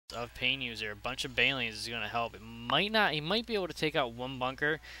of Painuser. A bunch of Banelings is going to help. It might not. He might be able to take out one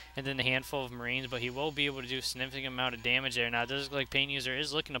bunker and then a handful of Marines, but he will be able to do a significant amount of damage there. Now it does look like Painuser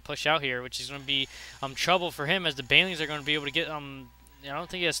is looking to push out here, which is going to be trouble for him, as the Banelings are going to be able to get I don't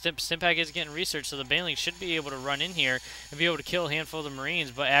think his Stimpack is getting research, so the Baneling should be able to run in here and be able to kill a handful of the Marines,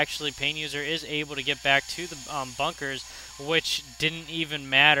 but actually Painuser is able to get back to the bunkers, which didn't even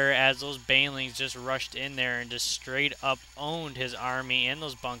matter, as those Banelings just rushed in there and just straight up owned his army and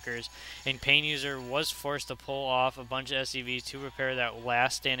those bunkers, and Painuser was forced to pull off a bunch of SCVs to repair that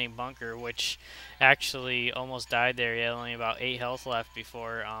last standing bunker, which actually almost died there. He had only about 8 health left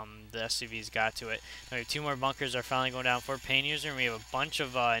before the SCVs got to it. Now we have 2 more bunkers are finally going down for Painuser, and we have a bunch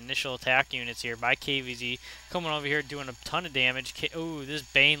of initial attack units here by KVZ coming over here doing a ton of damage. Ooh, this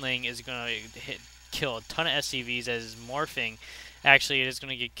Baneling is going to kill a ton of SCVs as it's morphing. Actually, it is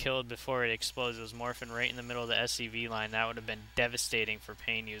going to get killed before it explodes. It was morphing right in the middle of the SCV line. That would have been devastating for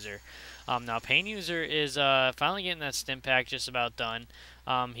Painuser. Now, Painuser is finally getting that Stimpack just about done.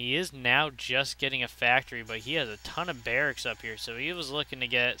 He is now just getting a factory, but he has a ton of barracks up here. So he was looking to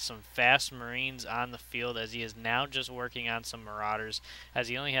get some fast Marines on the field, as he is now just working on some Marauders, as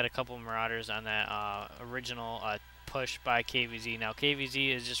he only had a couple Marauders on that original push by KVZ. Now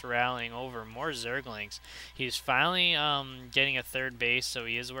KVZ is just rallying over more Zerglings. He's finally getting a third base, so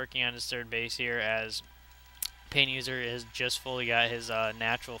he is working on his third base here, as Painuser has just fully got his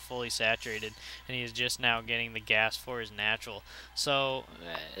natural fully saturated, and he is just now getting the gas for his natural. So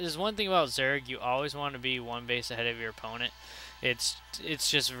there's one thing about Zerg: you always want to be one base ahead of your opponent. It's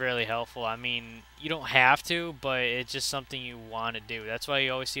just really helpful. I mean, you don't have to, but it's just something you want to do. That's why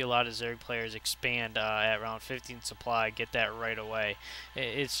you always see a lot of Zerg players expand at round 15 supply, get that right away.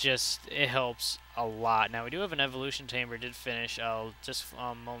 It helps a lot. Now we do have an evolution chamber did finish just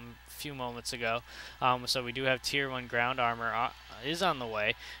few moments ago. So we do have tier 1 ground armor is on the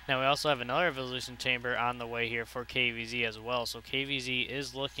way. Now we also have another evolution chamber on the way here for KVZ as well. So KVZ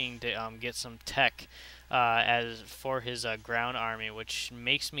is looking to get some tech as for his ground army, which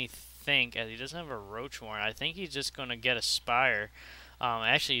makes me think, as he doesn't have a roach warren, I think he's just going to get a spire.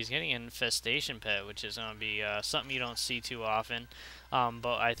 Actually, he's getting an infestation pet, which is going to be something you don't see too often.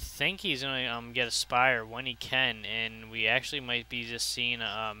 But I think he's going to get a spire when he can, and we actually might be just seeing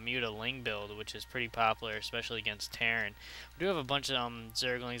a Mutaling build, which is pretty popular, especially against Terran. We do have a bunch of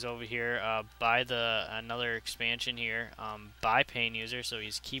Zerglings over here by another expansion here by Painuser, so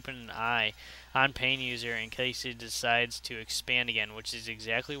he's keeping an eye on Painuser in case he decides to expand again, which is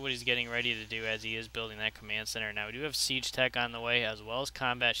exactly what he's getting ready to do, as he is building that command center. Now we do have siege tech on the way, as well as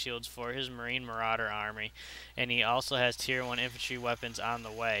combat shields for his Marine Marauder army, and he also has tier 1 infantry weapons on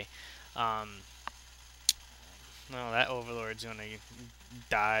the way. Well, that Overlord's going to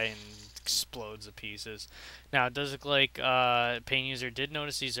die and explodes to pieces. Now it does look like Painuser did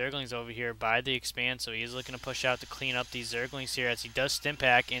notice these Zerglings over here by the expand, so he is looking to push out to clean up these Zerglings here, as he does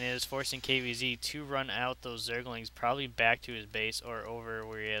Stimpack and is forcing KVZ to run out those Zerglings probably back to his base or over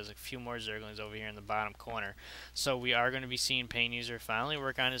where he has a few more Zerglings over here in the bottom corner. So we are going to be seeing Painuser finally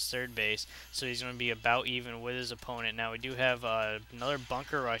work on his third base, so he's going to be about even with his opponent. Now we do have another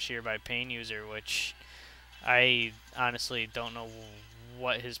bunker rush here by Painuser, which I honestly don't know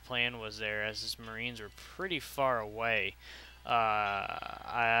what his plan was there, as his Marines were pretty far away.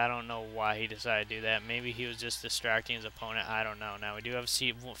 I don't know why he decided to do that. Maybe he was just distracting his opponent. I don't know. Now we do have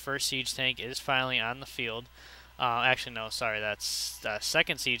first siege tank is finally on the field. Actually, no, sorry, that's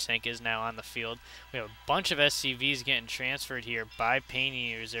second siege tank is now on the field. We have a bunch of SCVs getting transferred here by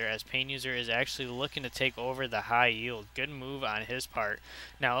Painuser, as Painuser is actually looking to take over the high yield. Good move on his part.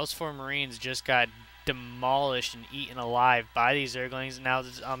 Now those 4 Marines just got demolished and eaten alive by these Zerglings. Now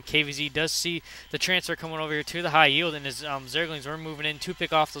KVZ does see the transfer coming over here to the high yield, and his Zerglings were moving in to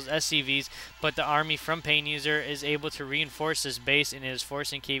pick off those SCVs, but the army from Painuser is able to reinforce this base and is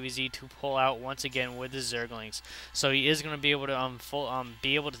forcing KVZ to pull out once again with his Zerglings. So he is going to be able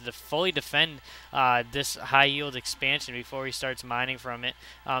to fully defend this high yield expansion before he starts mining from it,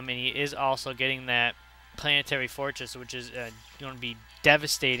 and he is also getting that planetary fortress, which is going to be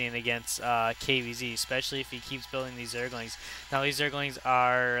devastating against KVZ, especially if he keeps building these Zerglings. Now these Zerglings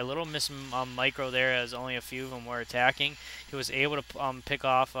are a little micro there, as only a few of them were attacking. He was able to pick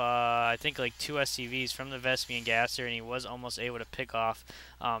off I think like 2 SCVs from the Vespian Gasser, and he was almost able to pick off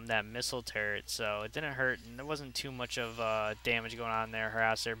that missile turret, so it didn't hurt, and there wasn't too much of damage going on there,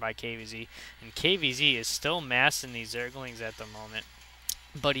 harassed there by KVZ. And KVZ is still massing these Zerglings at the moment,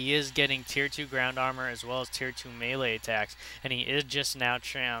 but he is getting tier 2 ground armor as well as tier 2 melee attacks, and he is just now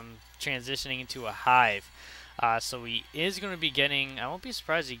transitioning into a hive. So he is going to be getting, I won't be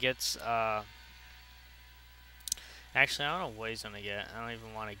surprised he gets Actually, I don't know what he's going to get. I don't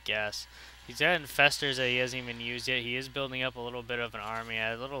even want to guess. He's got infestors that he hasn't even used yet. He is building up a little bit of an army. I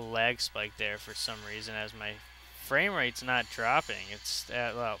had a little lag spike there for some reason as my frame rate's not dropping. It's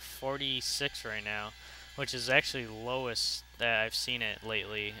at about 46 right now, which is actually lowest that I've seen it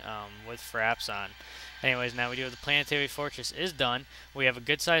lately with fraps on. Anyways, now we do have the planetary fortress is done. We have a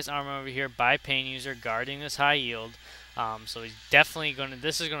good sized armor over here by Painuser guarding this high yield. So he's definitely going to,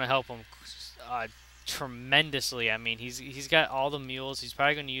 this is going to help him tremendously. I mean, he's got all the mules. He's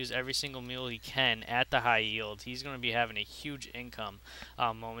probably going to use every single mule he can at the high yield. He's going to be having a huge income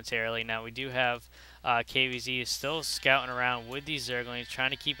momentarily. Now we do have KVZ is still scouting around with these Zerglings,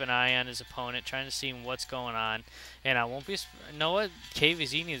 trying to keep an eye on his opponent, trying to see what's going on. And I won't be. You know what?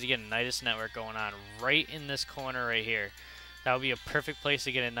 KVZ needs to get a Nidus network going on right in this corner right here. That would be a perfect place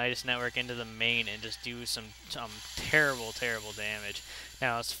to get a Nidus network into the main and just do some terrible, terrible damage.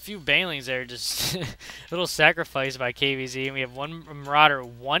 Now, it's a few Banelings there, just a little sacrifice by KVZ, and we have one Marauder,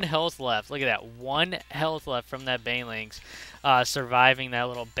 1 health left. Look at that, 1 health left from that Banelings, surviving that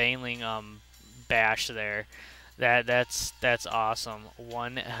little Baneling bash there. That's awesome.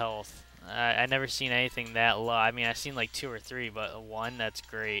 1 health. I never seen anything that low. I mean, I've seen like 2 or 3, but 1, that's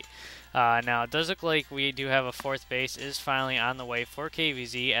great. Now, it does look like we do have a 4th base is finally on the way for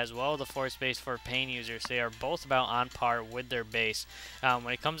KVZ, as well as the 4th base for Painuser. So they are both about on par with their base.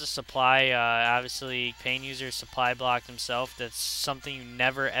 When it comes to supply, obviously Painuser supply blocked himself. That's something you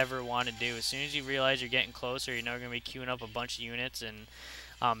never ever want to do. As soon as you realize you're getting closer, you know you're going to be queuing up a bunch of units and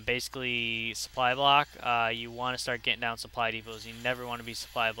basically supply block, you want to start getting down supply depots. You never want to be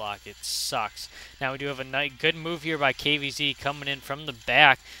supply blocked. It sucks. Now we do have a good move here by KVZ coming in from the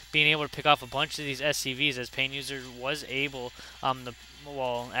back, being able to pick off a bunch of these SCVs as Painuser was able,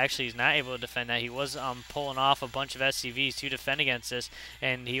 well, actually he's not able to defend that. He was pulling off a bunch of SCVs to defend against this,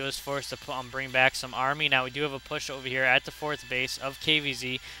 and he was forced to bring back some army. Now we do have a push over here at the 4th base of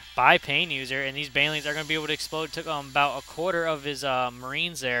KVZ by Painuser, and these Banelings are going to be able to explode. Took about a quarter of his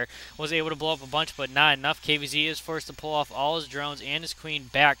Marines there, was able to blow up a bunch, but not enough. KVZ is forced to pull off all his drones and his queen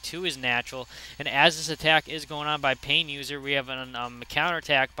back to his natural, and as this attack is going on by Painuser, we have a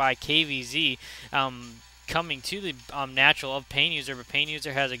counterattack by KVZ, coming to the natural of Painuser, but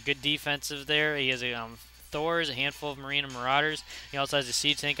Painuser has a good defensive there. He has a Thors, a handful of Marine and Marauders. He also has a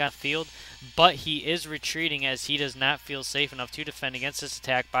siege tank on field, but he is retreating as he does not feel safe enough to defend against this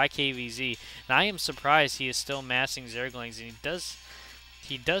attack by KVZ. And I am surprised he is still massing Zerglings, and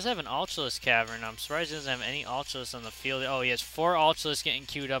he does have an Ultralisk Cavern. I'm surprised he doesn't have any Ultralisks on the field. Oh, he has 4 Ultralisks getting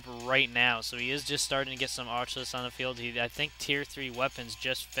queued up right now, so he is just starting to get some Ultralisks on the field. I think Tier 3 weapons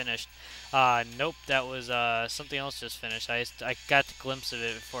just finished. Nope, that was something else just finished. I got the glimpse of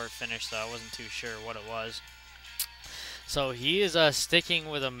it before it finished, so I wasn't too sure what it was. So he is sticking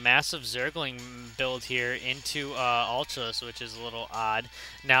with a massive Zergling build here into Ultras, which is a little odd.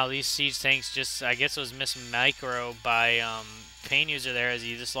 Now these siege tanks just, I guess it was Miss Micro by Painuser there, as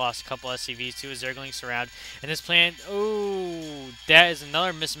he just lost a couple SCVs to his Zergling surround. And this planet, oh, that is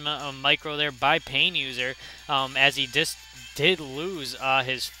another Miss Micro there by Painuser, as he just did lose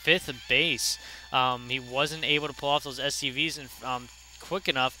his 5th base. He wasn't able to pull off those SCVs and quick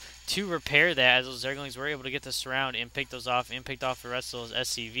enough to repair that, as those Zerglings were able to get the surround and pick those off and picked off the rest of those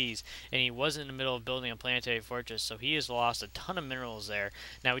SCVs. And he was in the middle of building a planetary fortress, so he has lost a ton of minerals there.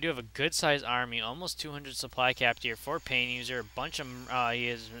 Now we do have a good sized army, almost 200 supply capped here for Painuser. A bunch of he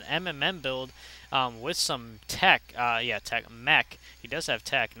has an MMM build with some tech, tech mech. He does have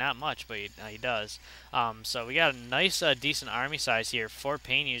tech, not much, but he does. So we got a nice, decent army size here for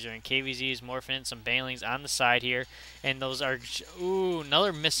Painuser, and KVZ is morphing in some Banelings on the side here, and those are, ooh,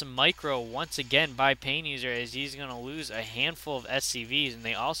 another Miss Micro once again by Painuser, as he's going to lose a handful of SCVs, and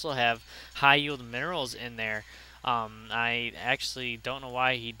they also have high yield minerals in there. I actually don't know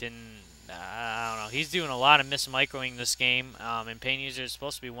why he didn't. I don't know. He's doing a lot of Miss Microing this game, and Painuser is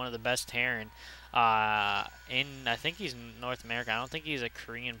supposed to be one of the best Terran. I think he's North America. I don't think he's a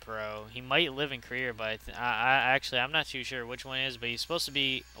Korean pro. He might live in Korea, but I'm not too sure which one it is, but he's supposed to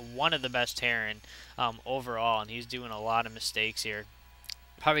be one of the best Terran overall, and he's doing a lot of mistakes here.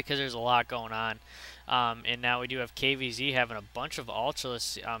 Probably because there's a lot going on. And now we do have KVZ having a bunch of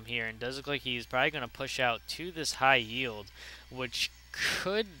Ultralisks here, and it does look like he's probably going to push out to this high yield, which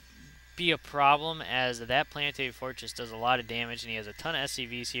could be a problem, as that planetary fortress does a lot of damage, and he has a ton of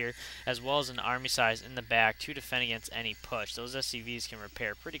SCVs here, as well as an army size in the back to defend against any push. Those SCVs can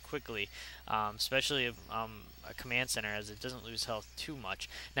repair pretty quickly. especially a command center, as it doesn't lose health too much.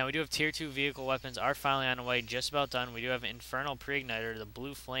 Now we do have tier 2 vehicle weapons are finally on the way, just about done. We do have Infernal Preigniter, the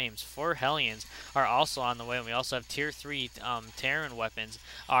blue flames for Hellions are also on the way, and we also have tier 3 Terran weapons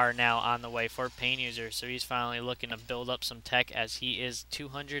are now on the way for Painuser, so he's finally looking to build up some tech as he is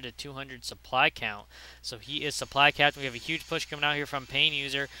 200 to 200 supply count. So he is supply capped. We have a huge push coming out here from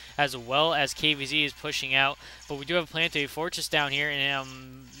Painuser, as well as KVZ is pushing out, but we do have Planetary Fortress down here,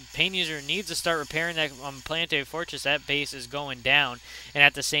 and Painuser needs to start repairing that Planetary Fortress. That base is going down, and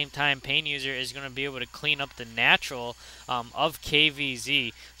at the same time, Painuser is going to be able to clean up the natural of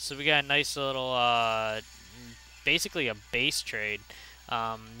KVZ. So we got a nice little, basically a base trade.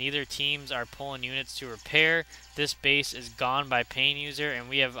 Neither teams are pulling units to repair. This base is gone by Painuser, and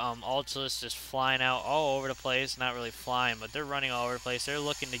we have Ultilis just flying out all over the place. Not really flying, but they're running all over the place. They're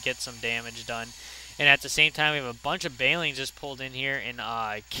looking to get some damage done. And at the same time, we have a bunch of Banelings just pulled in here and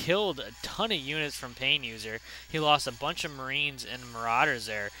killed a ton of units from Painuser. He lost a bunch of Marines and Marauders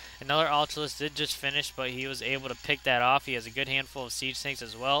there. Another Ultilis did just finish, but he was able to pick that off. He has a good handful of Siege Tanks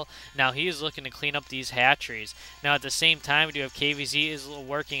as well. Now he is looking to clean up these hatcheries. Now at the same time, we do have KVZ is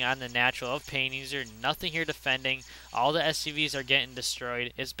working on the natural of Painuser. Nothing here defending. All the SCVs are getting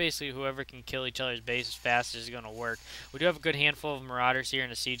destroyed. It's basically whoever can kill each other's base as fast is going to work. We do have a good handful of Marauders here in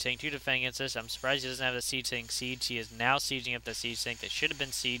the Siege Tank to defend against this. I'm surprised he doesn't have the Siege Tank siege. He is now sieging up the Siege Tank that should have been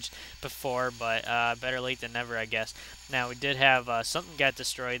sieged before, but better late than never, I guess. Now we did have something got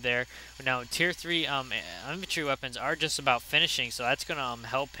destroyed there. Now tier 3 infantry weapons are just about finishing, so that's going to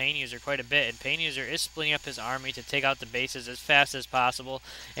help Painuser quite a bit. And Painuser is splitting up his army to take out the bases as fast as possible.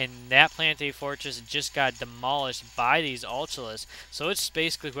 And that Planetary Fortress just got demolished by these Ultilis. So it's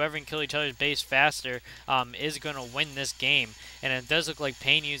basically whoever can kill each other's base faster is going to win this game. And it does look like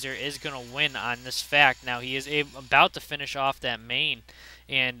Painuser is going to win on this fact. Now he is about to finish off that main,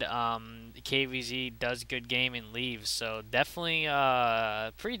 and KVZ does good game and leaves. So definitely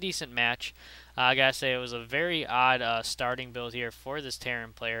a pretty decent match. I gotta say it was a very odd starting build here for this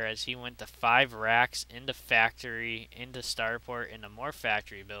Terran player, as he went to 5 racks into factory, into starport, into more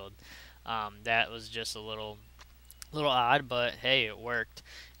factory build. That was just a little odd, but hey, it worked.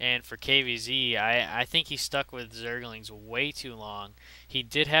 And for KVZ, I think he stuck with Zerglings way too long. He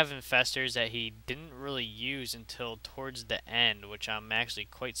did have infestors that he didn't really use until towards the end, which I'm actually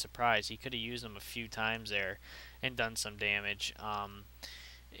quite surprised. He could have used them a few times there and done some damage.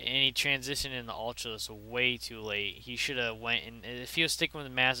 And he transitioned in the Ultras way too late. He should have went in, if he was sticking with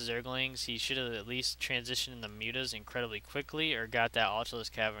the mass Zerglings, he should have at least transitioned in the Mutas incredibly quickly, or got that Ultras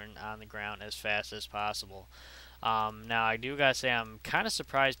Cavern on the ground as fast as possible. Now I do gotta say I'm kind of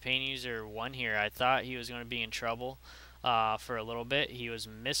surprised Painuser won here. I thought he was going to be in trouble for a little bit. He was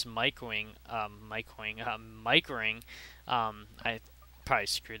microing. I probably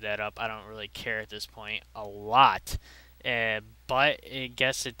screwed that up. I don't really care at this point a lot. But I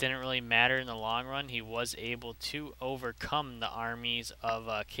guess it didn't really matter in the long run. He was able to overcome the armies of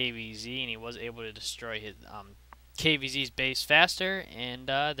KVZ, and he was able to destroy his KVZ's base faster. And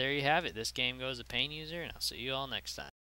there you have it. This game goes to Painuser, and I'll see you all next time.